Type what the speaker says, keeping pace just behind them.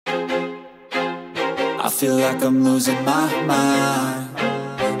feel like I'm losing my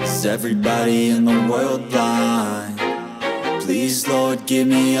mind. Is everybody in the world blind? Please, Lord, give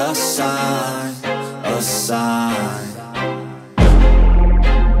me a sign, a sign.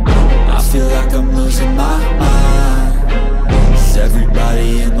 I feel like I'm losing my mind. Is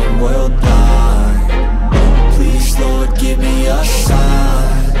everybody in the world blind? Please, Lord, give me a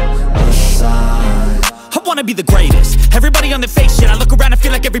sign, a sign. I wanna be the greatest. Everybody on the fake shit. I look around and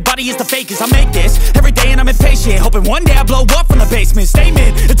feel like everybody is the fakest. I make this every day and I'm impatient, hoping one day I blow up from the basement.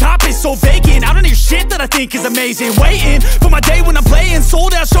 Statement, the top is so vacant. I don't hear shit that I think is amazing. Waiting for my day when I'm playing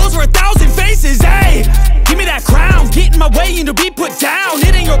sold out shows for 1,000 faces. Hey, give me that crown, get in my way and to be put down.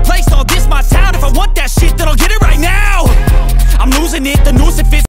 It ain't your place, all this my town. If I want that shit, then I'll get it right now. I'm losing it, the noose it fits.